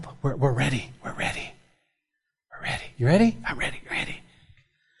help. We're ready. We're ready. We're ready. You ready? I'm ready. You're ready.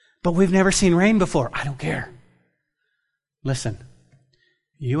 But we've never seen rain before. I don't care. Listen,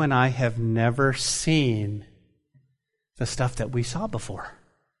 you and I have never seen the stuff that we saw before.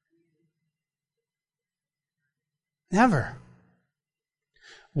 Never.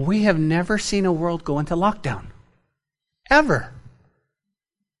 We have never seen a world go into lockdown. Ever.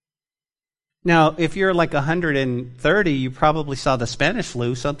 Now, if you're like 130, you probably saw the Spanish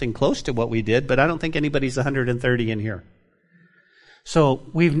flu, something close to what we did, but I don't think anybody's 130 in here. So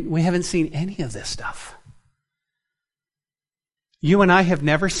we haven't seen any of this stuff. You and I have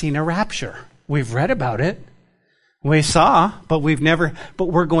never seen a rapture. We've read about it. We saw, but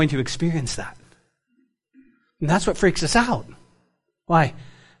we're going to experience that. And that's what freaks us out. Why?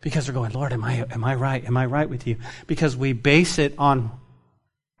 Because we're going, Lord, am I right? Am I right with you? Because we base it on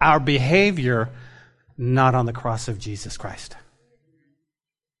our behavior, not on the cross of Jesus Christ.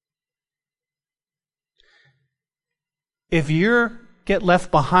 If you get left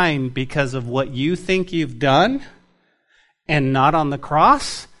behind because of what you think you've done and not on the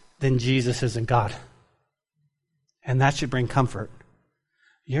cross, then Jesus isn't God. And that should bring comfort.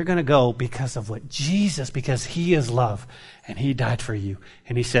 You're going to go because of what Jesus, because He is love and He died for you.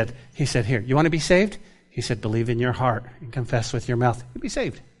 And He said, here, you want to be saved? He said, believe in your heart and confess with your mouth. You'll be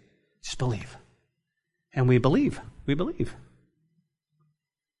saved. Just believe. And we believe. We believe.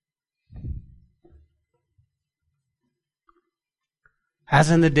 As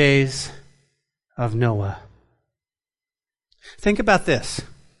in the days of Noah. Think about this.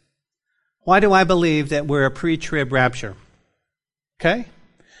 Why do I believe that we're a pre-trib rapture? Okay?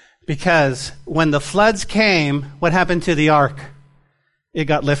 Because when the floods came, what happened to the ark? It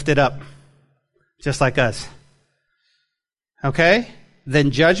got lifted up, just like us. Okay?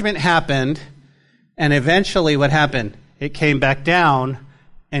 Then judgment happened, And eventually what happened? It came back down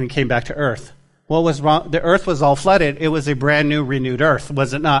and it came back to earth. What was wrong? The earth was all flooded. It was a brand new, renewed earth,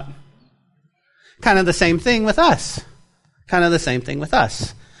 was it not? Kind of the same thing with us. Kind of the same thing with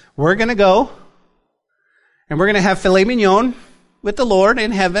us. We're going to go and we're going to have filet mignon with the Lord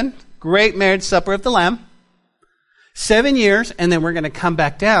in heaven. Great marriage supper of the Lamb. 7 years, and then we're going to come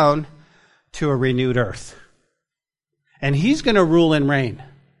back down to a renewed earth. And He's going to rule and reign.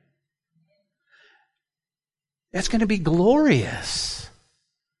 It's going to be glorious.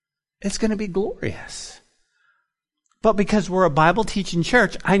 It's going to be glorious. But because we're a Bible teaching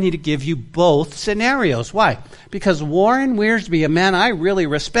church, I need to give you both scenarios. Why? Because Warren Wiersbe, a man I really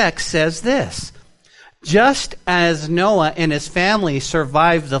respect, says this. Just as Noah and his family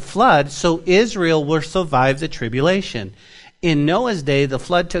survived the flood, so Israel will survive the tribulation. In Noah's day, the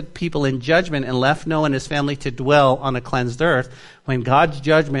flood took people in judgment and left Noah and his family to dwell on a cleansed earth. When God's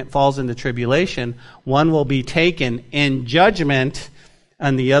judgment falls into tribulation, one will be taken in judgment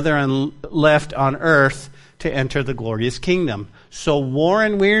and the other left on earth to enter the glorious kingdom. So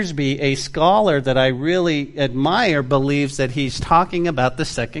Warren Wiersbe, a scholar that I really admire, believes that he's talking about the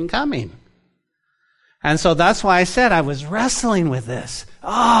second coming. And so that's why I said I was wrestling with this.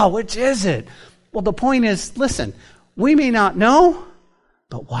 Which is it? Well, the point is, listen, we may not know,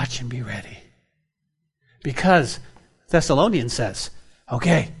 but watch and be ready. Because Thessalonians says,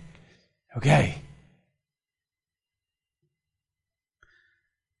 okay.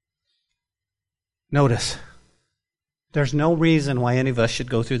 Notice, there's no reason why any of us should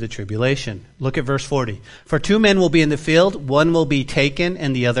go through the tribulation. Look at verse 40. For 2 men will be in the field, one will be taken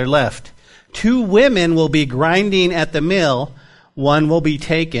and the other left. 2 women will be grinding at the mill, one will be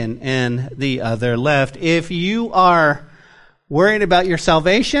taken and the other left. If you are worried about your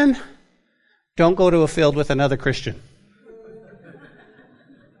salvation, don't go to a field with another Christian.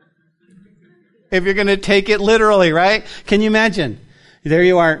 If you're going to take it literally, right? Can you imagine? There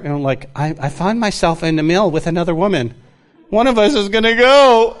you are, I find myself in the mill with another woman. One of us is going to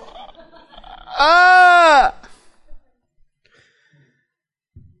go.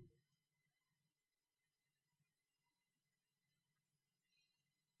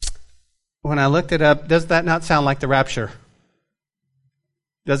 When I looked it up, does that not sound like the rapture?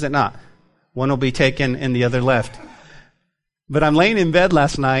 Does it not? One will be taken and the other left. But I'm laying in bed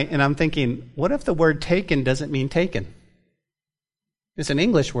last night and I'm thinking, what if the word taken doesn't mean taken? It's an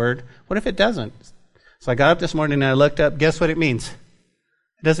English word. What if it doesn't? So I got up this morning and I looked up. Guess what it means?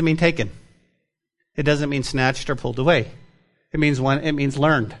 It doesn't mean taken. It doesn't mean snatched or pulled away. It means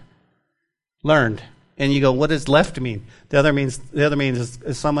learned. Learned. And you go, what does left mean? The other means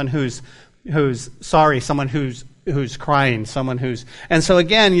is someone who's sorry, someone who's crying, someone who's... And so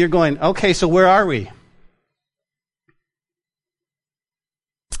again, you're going, okay, so where are we?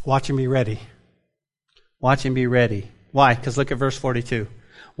 Watch and be ready. Watch and be ready. Why? Because look at verse 42.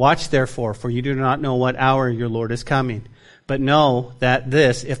 Watch therefore, for you do not know what hour your Lord is coming. But know that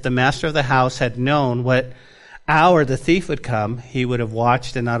this, if the master of the house had known what hour the thief would come, he would have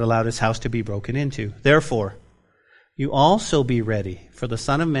watched and not allowed his house to be broken into. Therefore, you also be ready, for the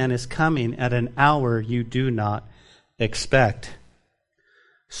Son of Man is coming at an hour you do not expect.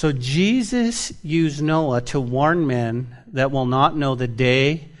 So Jesus used Noah to warn men that will not know the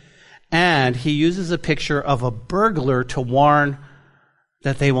day, and he uses a picture of a burglar to warn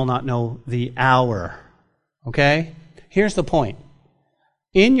that they will not know the hour. Okay? Here's the point.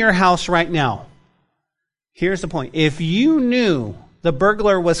 In your house right now, here's the point. If you knew the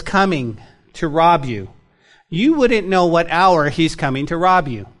burglar was coming to rob you, you wouldn't know what hour he's coming to rob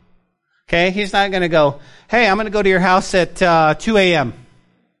you. Okay? He's not going to go, hey, I'm going to go to your house at 2 a.m.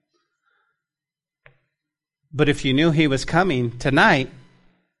 But if you knew he was coming tonight,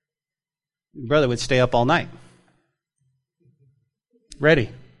 your brother would stay up all night. Ready.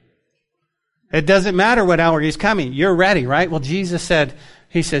 It doesn't matter what hour he's coming. You're ready, right? Well, Jesus said,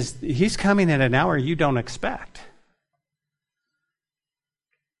 he says, he's coming at an hour you don't expect.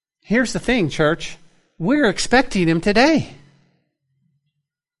 Here's the thing, church. We're expecting him today.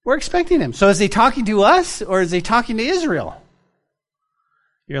 We're expecting him. So is he talking to us or is he talking to Israel?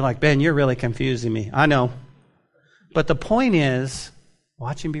 You're like, Ben, you're really confusing me. I know. But the point is,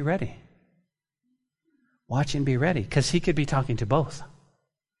 watch and be ready. Watch and be ready, because he could be talking to both.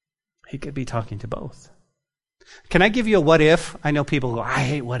 He could be talking to both. Can I give you a what if? I know people go, I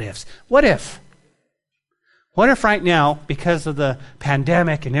hate what ifs. What if? What if right now, because of the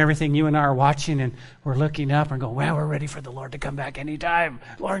pandemic and everything, you and I are watching and we're looking up and go, well, we're ready for the Lord to come back anytime.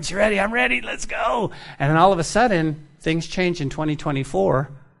 Lord's you ready? I'm ready. Let's go. And then all of a sudden, things change in 2024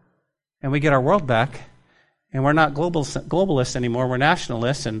 and we get our world back and we're not globalists anymore. We're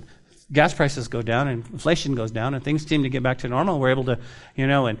nationalists and gas prices go down and inflation goes down and things seem to get back to normal. We're able to,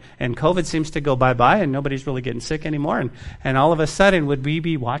 and COVID seems to go bye-bye and nobody's really getting sick anymore. And all of a sudden, would we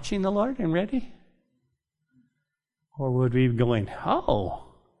be watching the Lord and ready? Or would we be going, oh,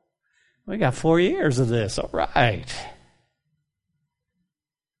 we got 4 years of this, all right.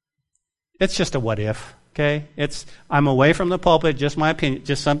 It's just a what if, okay? I'm away from the pulpit, just my opinion,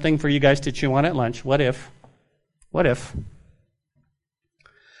 just something for you guys to chew on at lunch. What if? What if?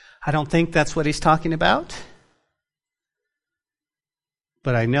 I don't think that's what he's talking about.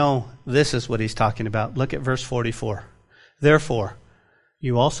 But I know this is what he's talking about. Look at verse 44. Therefore,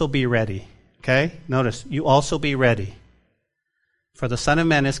 you also be ready. Okay? Notice, you also be ready. For the Son of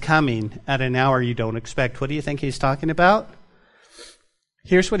Man is coming at an hour you don't expect. What do you think he's talking about?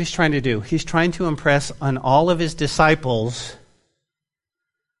 Here's what he's trying to do. He's trying to impress on all of his disciples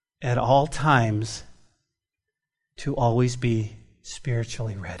at all times to always be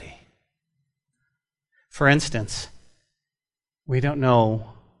spiritually ready. For instance, we don't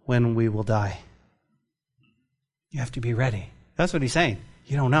know when we will die. You have to be ready. That's what he's saying.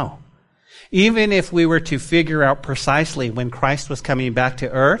 You don't know. Even if we were to figure out precisely when Christ was coming back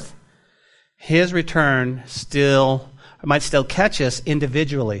to earth, his return might still catch us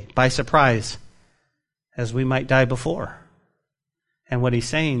individually by surprise, as we might die before. And what he's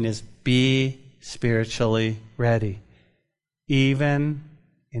saying is, be spiritually ready, even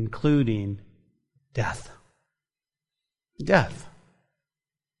including death. Death.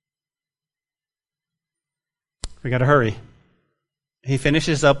 We got to hurry. He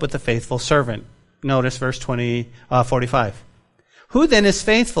finishes up with the faithful servant. Notice verse 45. Who then is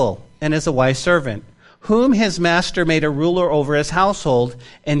faithful and is a wise servant, whom his master made a ruler over his household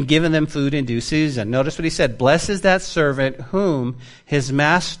and given them food in due season? Notice what he said. Blessed is that servant whom his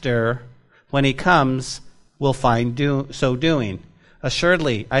master, when he comes, will find so doing.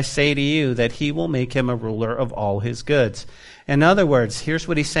 Assuredly, I say to you that he will make him a ruler of all his goods. In other words, here's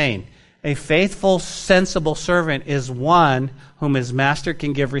what he's saying. A faithful, sensible servant is one whom his master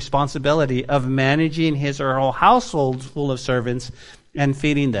can give responsibility of managing his or her household full of servants and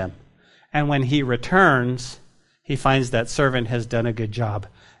feeding them. And when he returns, he finds that servant has done a good job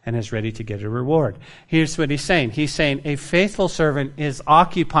and is ready to get a reward. Here's what he's saying. He's saying a faithful servant is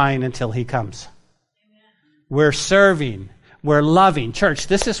occupying until he comes. Amen. We're serving. We're loving. Church,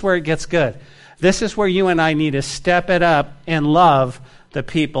 this is where it gets good. This is where you and I need to step it up and love the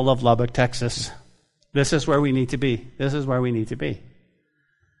people of Lubbock, Texas. This is where we need to be. This is where we need to be.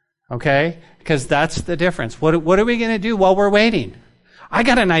 Okay? Because that's the difference. What are we going to do while we're waiting? I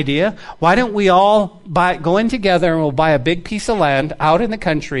got an idea. Why don't we all go in together and we'll buy a big piece of land out in the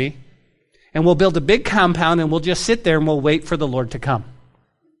country and we'll build a big compound and we'll just sit there and we'll wait for the Lord to come.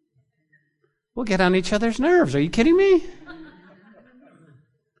 We'll get on each other's nerves. Are you kidding me?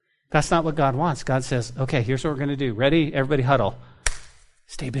 That's not what God wants. God says, okay, here's what we're going to do. Ready? Everybody huddle.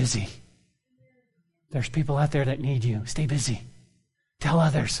 Stay busy. There's people out there that need you. Stay busy. Tell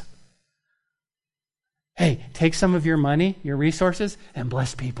others. Hey, take some of your money, your resources, and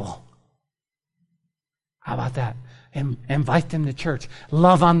bless people. How about that? Invite them to church.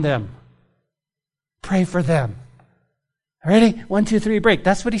 Love on them. Pray for them. Ready? 1, 2, 3, break.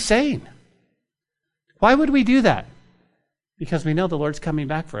 That's what he's saying. Why would we do that? Because we know the Lord's coming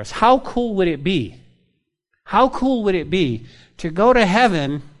back for us. How cool would it be? How cool would it be to go to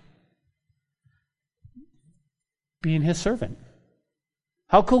heaven being his servant?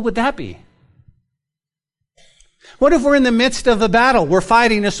 How cool would that be? What if we're in the midst of a battle? We're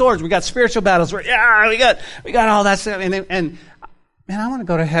fighting the swords. We got spiritual battles. We got all that stuff. And man, I want to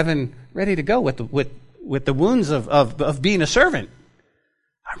go to heaven ready to go with the wounds of being a servant.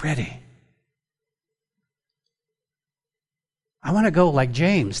 I'm ready. I want to go like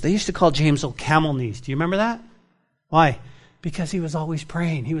James. They used to call James old camel knees. Do you remember that? Why? Because he was always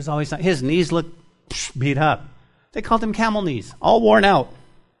praying. He was always, his knees looked beat up. They called him camel knees, all worn out.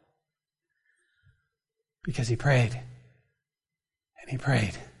 Because he prayed. And he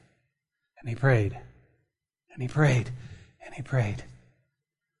prayed. And he prayed. And he prayed. And he prayed.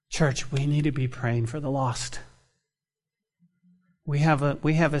 Church, we need to be praying for the lost. We have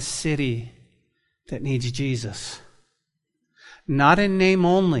a city that needs Jesus. Not in name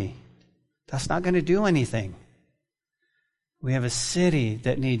only. That's not going to do anything. We have a city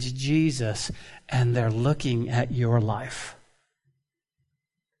that needs Jesus, and they're looking at your life.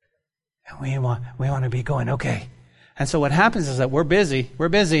 And we want to be going, okay. And so what happens is that we're busy,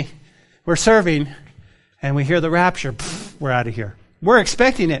 we're serving, and we hear the rapture, we're out of here. We're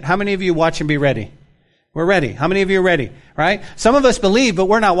expecting it. How many of you watch and be ready? We're ready. How many of you are ready? Right? Some of us believe, but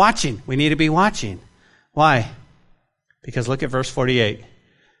we're not watching. We need to be watching. Why? Because look at verse 48.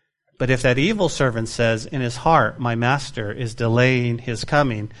 But if that evil servant says in his heart, my master is delaying his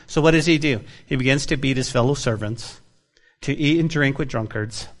coming, so what does he do? He begins to beat his fellow servants, to eat and drink with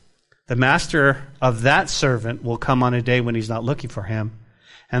drunkards. The master of that servant will come on a day when he's not looking for him,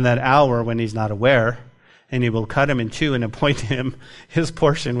 and that hour when he's not aware, and he will cut him in two and appoint him his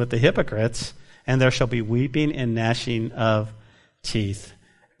portion with the hypocrites, and there shall be weeping and gnashing of teeth.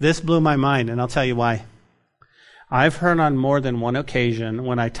 This blew my mind, and I'll tell you why. I've heard on more than one occasion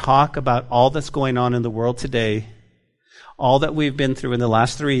when I talk about all that's going on in the world today, all that we've been through in the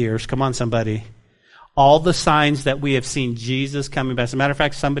last 3 years, come on somebody, all the signs that we have seen Jesus coming back. As a matter of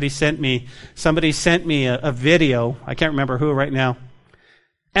fact, somebody sent me a video. I can't remember who right now.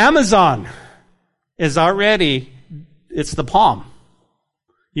 Amazon is already, it's the palm.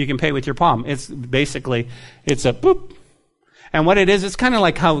 You can pay with your palm. It's a boop. And what it is, it's kind of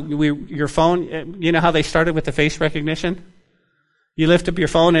like how your phone, you know how they started with the face recognition? You lift up your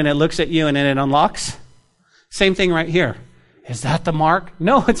phone and it looks at you and then it unlocks. Same thing right here. Is that the mark?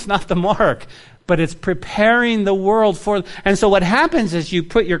 No, it's not the mark. But it's preparing the world for... And so what happens is you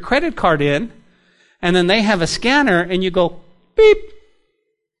put your credit card in, and then they have a scanner, and you go, beep.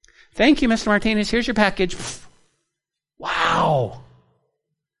 Thank you, Mr. Martinez. Here's your package. Wow.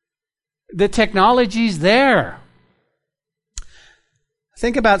 The technology's there.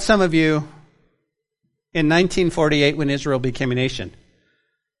 Think about some of you in 1948 when Israel became a nation.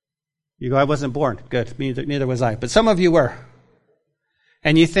 You go, I wasn't born. Good. Neither was I. But some of you were.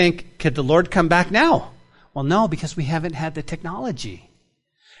 And you think, could the Lord come back now? Well, no, because we haven't had the technology.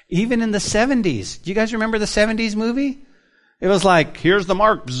 Even in the 70s. Do you guys remember the 70s movie? It was like, here's the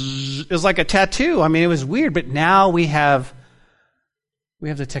mark. It was like a tattoo. I mean, it was weird. But now we have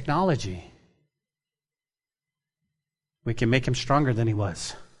the technology. We can make him stronger than he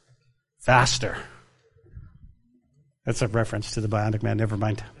was. Faster. That's a reference to the Bionic Man. Never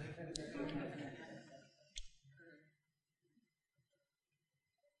mind.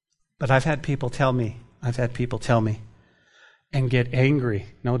 But I've had people tell me, and get angry.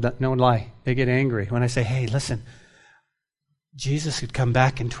 No lie. They get angry when I say, hey, listen, Jesus could come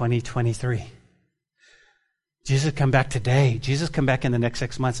back in 2023. Jesus would come back today. Jesus would come back in the next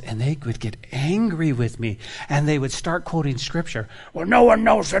 6 months. And they would get angry with me. And they would start quoting Scripture. Well, no one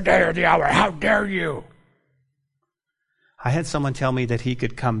knows the day or the hour. How dare you? I had someone tell me that he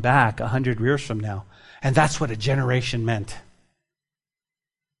could come back 100 years from now. And that's what a generation meant.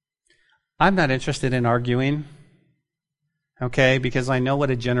 I'm not interested in arguing. Okay, because I know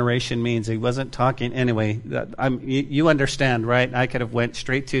what a generation means. He wasn't talking anyway. You understand, right? I could have went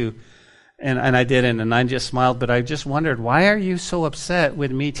straight to, and I didn't, and I just smiled. But I just wondered, why are you so upset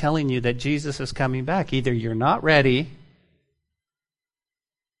with me telling you that Jesus is coming back? Either you're not ready,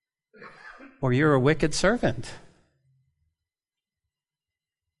 or you're a wicked servant.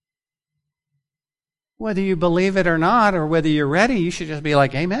 Whether you believe it or not, or whether you're ready, you should just be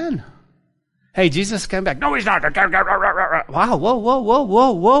like, Amen. Hey, Jesus is coming back. No, he's not. Wow,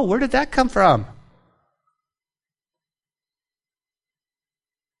 whoa. Where did that come from?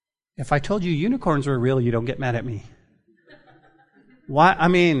 If I told you unicorns were real, you don't get mad at me. Why? I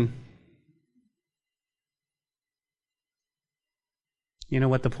mean, you know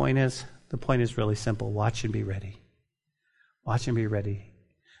what the point is? The point is really simple. Watch and be ready. Watch and be ready.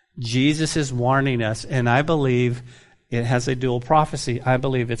 Jesus is warning us, and I believe it has a dual prophecy. I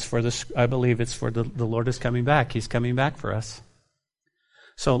believe it's for the Lord is coming back. He's coming back for us.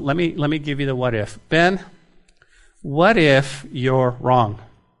 So let me give you the what if. Ben, what if you're wrong?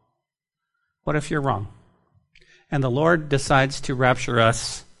 What if you're wrong? And the Lord decides to rapture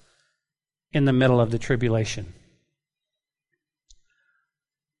us in the middle of the tribulation.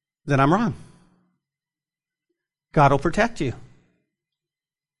 Then I'm wrong. God will protect you.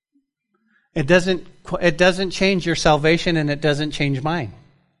 It doesn't change your salvation, and it doesn't change mine.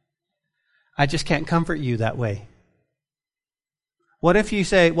 I just can't comfort you that way. What if you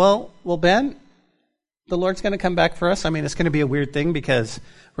say, well, Ben, the Lord's going to come back for us? I mean, it's going to be a weird thing because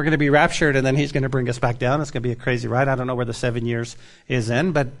we're going to be raptured and then he's going to bring us back down. It's going to be a crazy ride. I don't know where the 7 years is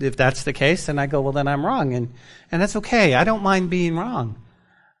in, but if that's the case, then I go, well, then I'm wrong. And that's okay. I don't mind being wrong.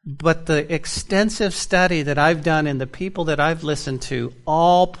 But the extensive study that I've done and the people that I've listened to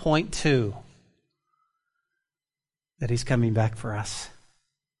all point to that he's coming back for us.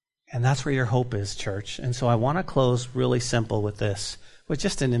 And that's where your hope is, church. And so I want to close really simple with this, with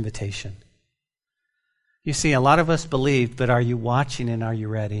just an invitation. You see, a lot of us believe, but are you watching and are you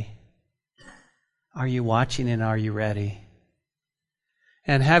ready? Are you watching and are you ready?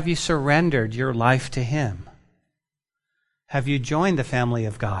 And have you surrendered your life to him? Have you joined the family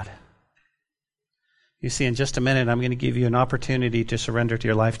of God? You see, in just a minute, I'm going to give you an opportunity to surrender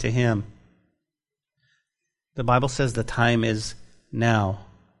your life to Him. The Bible says the time is now.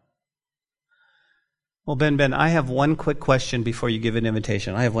 Well, Ben, I have one quick question before you give an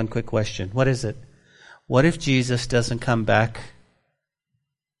invitation. I have one quick question. What is it? What if Jesus doesn't come back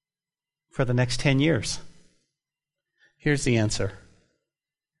for the next 10 years? Here's the answer.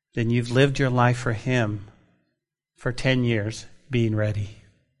 Then you've lived your life for Him for 10 years, being ready.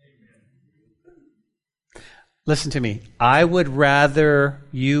 Listen to me. I would rather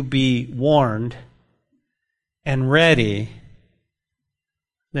you be warned and ready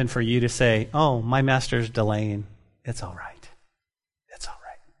than for you to say, oh, my master's delaying. It's all right. It's all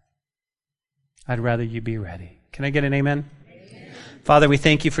right. I'd rather you be ready. Can I get an amen? Amen? Father, we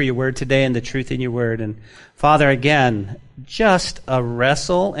thank you for your word today and the truth in your word. And Father, again, just a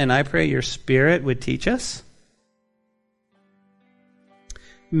wrestle, and I pray your Spirit would teach us.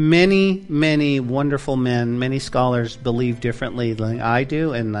 Many, many wonderful men, many scholars believe differently than I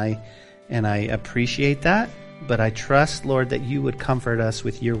do, and I appreciate that. But I trust, Lord, that you would comfort us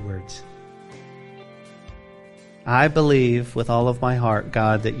with your words. I believe with all of my heart,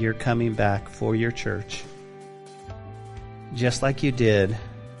 God, that you're coming back for your church. Just like you did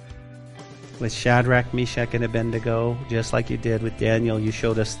with Shadrach, Meshach, and Abednego, just like you did with Daniel, you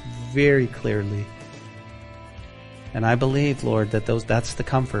showed us very clearly. And I believe, Lord, that that's the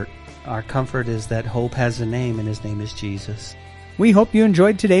comfort. Our comfort is that hope has a name, and his name is Jesus. We hope you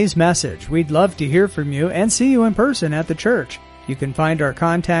enjoyed today's message. We'd love to hear from you and see you in person at the church. You can find our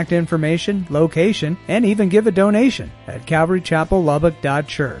contact information, location, and even give a donation at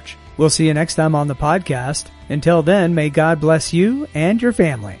calvarychapellubbock.church. We'll see you next time on the podcast. Until then, may God bless you and your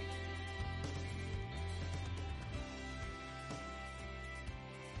family.